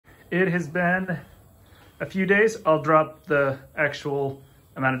It has been a few days. I'll drop the actual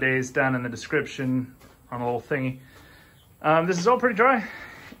amount of days down in the description on the little thingy. This is all pretty dry.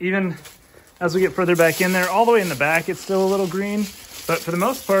 Even as we get further back in there, all the way in the back, it's still a little green. But for the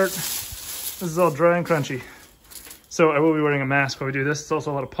most part, this is all dry and crunchy. So I will be wearing a mask while we do this. It's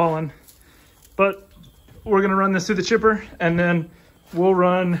also a lot of pollen. But we're gonna run this through the chipper, and then we'll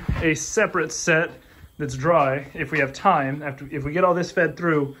run a separate set that's dry if we have time. If we get all this fed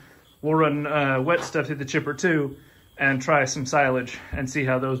through, we'll run wet stuff through the chipper too, and try some silage and see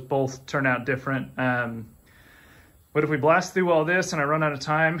how those both turn out different. But if we blast through all this and I run out of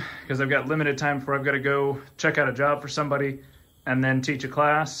time, because I've got limited time before I've got to go check out a job for somebody and then teach a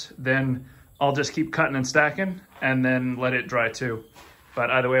class, then I'll just keep cutting and stacking and then let it dry too. But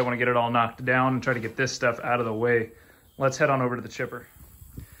either way, I want to get it all knocked down and try to get this stuff out of the way. Let's head on over to the chipper.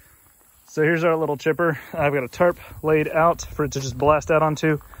 So here's our little chipper. I've got a tarp laid out for it to just blast out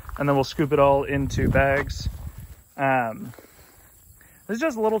onto, and then we'll scoop it all into bags. This is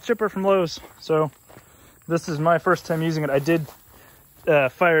just a little chipper from Lowe's. So this is my first time using it. I did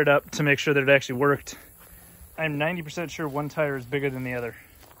fire it up to make sure that it actually worked. I'm 90% sure one tire is bigger than the other.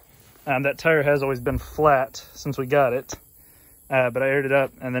 That tire has always been flat since we got it. But I aired it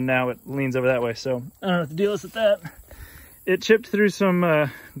up, and then now it leans over that way. So I don't know what the deal is with that. It chipped through some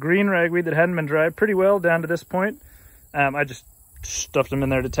green ragweed that hadn't been dried pretty well down to this point. I just stuffed them in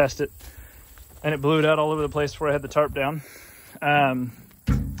there to test it, and it blew it out all over the place before I had the tarp down. Yeah,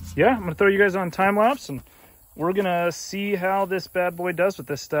 I'm gonna throw you guys on time lapse, and we're gonna see how this bad boy does with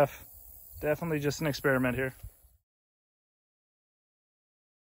this stuff. Definitely just an experiment here.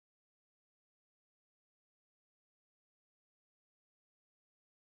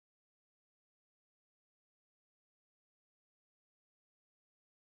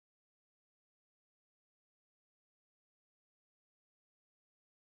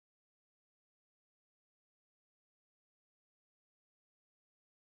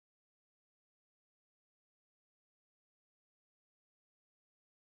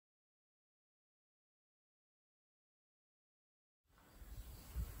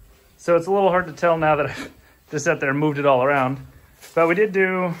 So it's a little hard to tell now that I've just sat there and moved it all around. But we did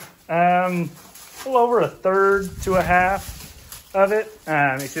do a little over a third to a half of it.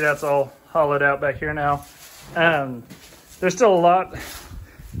 You see that's all hollowed out back here now. There's still a lot.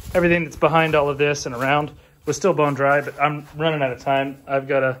 Everything that's behind all of this and around was still bone dry, but I'm running out of time. I've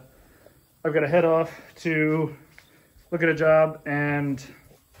got to head off to look at a job and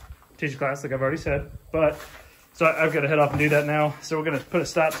teach a class, like I've already said. So I've got to head off and do that now. So we're going to put a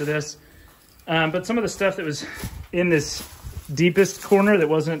stop to this. But some of the stuff that was in this deepest corner that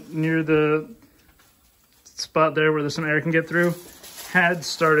wasn't near the spot there where some air can get through had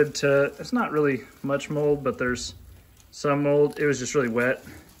started to, it's not really much mold, but there's some mold. It was just really wet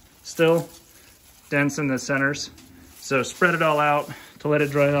still, dense in the centers. So spread it all out to let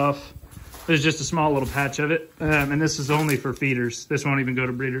it dry off. There's just a small little patch of it. And this is only for feeders. This won't even go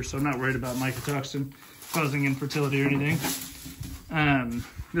to breeders, so I'm not worried about mycotoxin causing infertility or anything.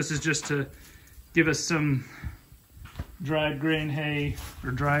 This is just to give us some dried grain hay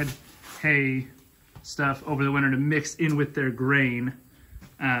or dried hay stuff over the winter to mix in with their grain.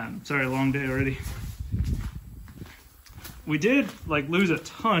 Sorry, long day already. We did lose a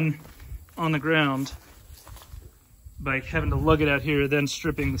ton on the ground by having to lug it out here, then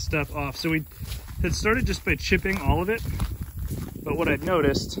stripping the stuff off. So we had started just by chipping all of it, but what I'd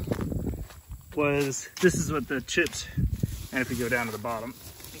noticed was this is what the chips, and if we go down to the bottom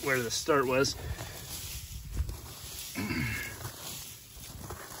where the start was,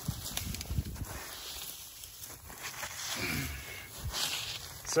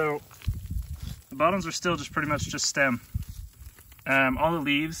 so the bottoms are still just pretty much just stem. All the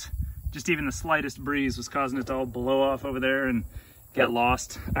leaves, just even the slightest breeze was causing it to all blow off over there and get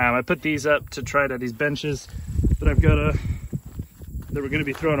lost. I put these up to try to, these benches that I've got that we're going to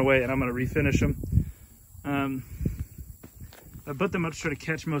be throwing away, and I'm going to refinish them. I put them up to try to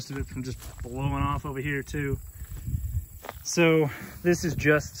catch most of it from just blowing off over here too. So this is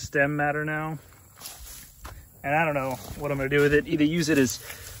just stem matter now, and I don't know what I'm going to do with it. Either use it as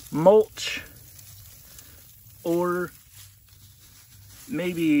mulch or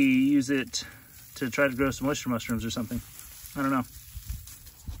maybe use it to try to grow some oyster mushrooms or something. I don't know.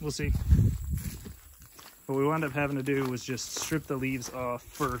 We'll see. What we wound up having to do was just strip the leaves off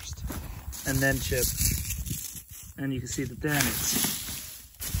first and then chip. And you can see that then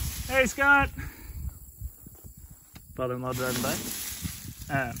it's, hey Scott! Father-in-law driving by.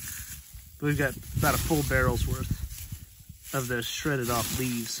 We've got about a full barrel's worth of the shredded off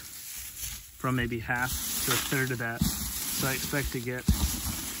leaves, from maybe half to a third of that. So I expect to get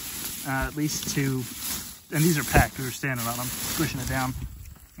at least 2, and these are packed. We were standing on them, pushing it down,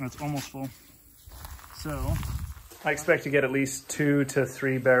 and it's almost full. So I expect to get at least 2 to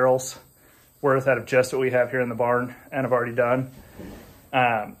 3 barrels worth out of just what we have here in the barn and have already done.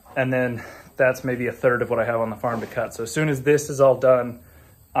 And then that's maybe a third of what I have on the farm to cut. So as soon as this is all done,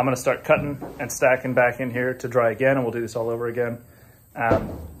 I'm gonna start cutting and stacking back in here to dry again, and we'll do this all over again.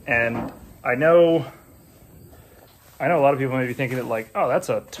 And I know a lot of people may be thinking that like, oh, that's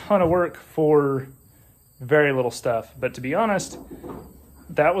a ton of work for very little stuff. But to be honest,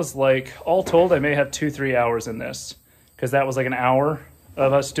 that was like, all told, I may have 2-3 hours in this, because that was like an hour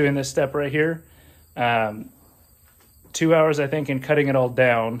of us doing this step right here. 2 hours, I think, in cutting it all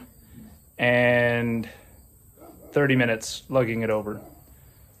down, and 30 minutes lugging it over.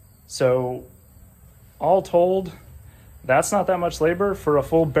 So all told, that's not that much labor for a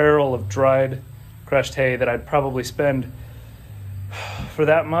full barrel of dried crushed hay that I'd probably spend for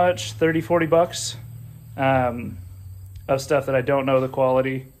that much, 30-40 bucks, of stuff that I don't know the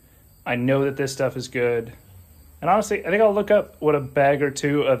quality. I know that this stuff is good. And honestly, I think I'll look up what a bag or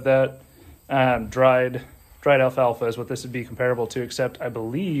 2 of that dried alfalfa is, what this would be comparable to, except I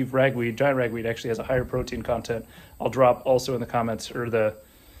believe ragweed, giant ragweed, actually has a higher protein content. I'll drop also in the comments, or the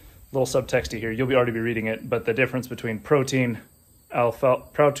little subtext here, you'll already be reading it, but the difference between protein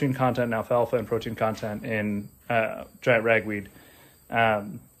content in alfalfa and protein content in giant ragweed.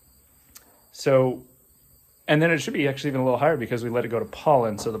 So, and then it should be actually even a little higher because we let it go to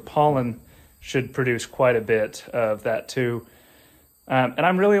pollen. So the pollen should produce quite a bit of that too. And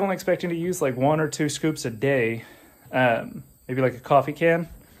I'm really only expecting to use like 1 or 2 scoops a day, maybe like a coffee can,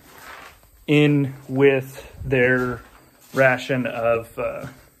 in with their ration of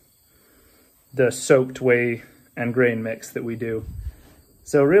the soaked whey and grain mix that we do.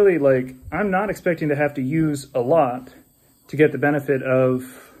 So really, like, I'm not expecting to have to use a lot to get the benefit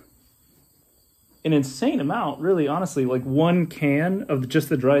of an insane amount, really, honestly. Like 1 can of just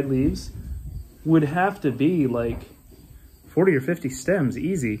the dried leaves would have to be like 40 or 50 stems,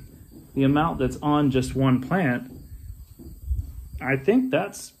 easy. The amount that's on just 1 plant, I think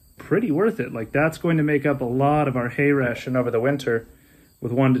that's pretty worth it. Like, that's going to make up a lot of our hay ration over the winter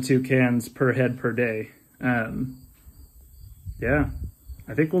with 1 to 2 cans per head per day. Yeah,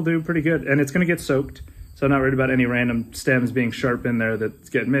 I think we'll do pretty good. And it's gonna get soaked, so I'm not worried about any random stems being sharp in there that's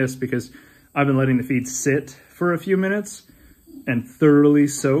getting missed, because I've been letting the feed sit for a few minutes and thoroughly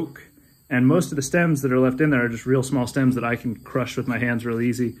soak. And most of the stems that are left in there are just real small stems that I can crush with my hands real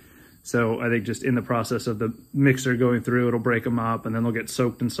easy. So I think just in the process of the mixer going through, it'll break them up and then they'll get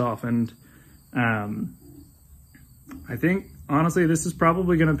soaked and softened. I think, honestly, this is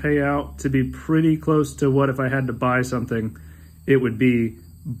probably gonna pay out to be pretty close to what if I had to buy something, it would be,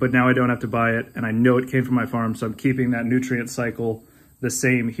 but now I don't have to buy it, and I know it came from my farm, so I'm keeping that nutrient cycle the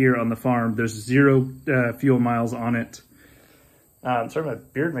same here on the farm. There's 0 fuel miles on it. Sorry, my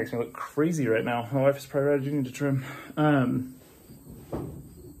beard makes me look crazy right now. My wife is probably right, you need to trim. And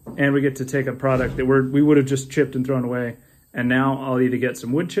we get to take a product that we would have just chipped and thrown away, and now I'll either get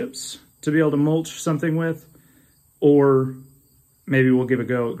some wood chips to be able to mulch something with, or maybe we'll give a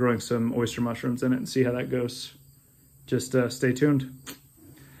go at growing some oyster mushrooms in it and see how that goes. Just stay tuned.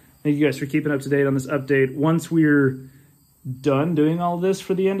 Thank you guys for keeping up to date on this update. Once we're done doing all this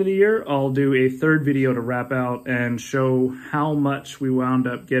for the end of the year, I'll do a 3rd video to wrap out and show how much we wound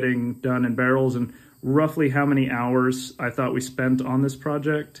up getting done in barrels and roughly how many hours I thought we spent on this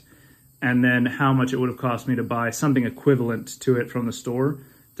project, and then how much it would have cost me to buy something equivalent to it from the store,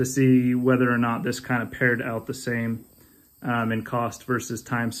 to see whether or not this kind of paired out the same in cost versus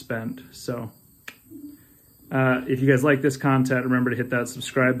time spent. So if you guys like this content, remember to hit that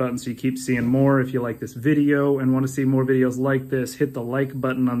subscribe button so you keep seeing more. If you like this video and want to see more videos like this, hit the like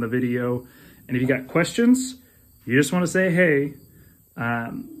button on the video. And if you got questions, you just want to say hey,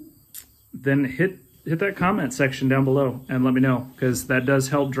 then hit that comment section down below and let me know, because that does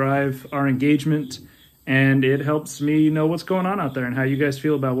help drive our engagement, and it helps me know what's going on out there and how you guys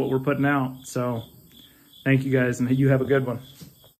feel about what we're putting out. So thank you guys, and you have a good one.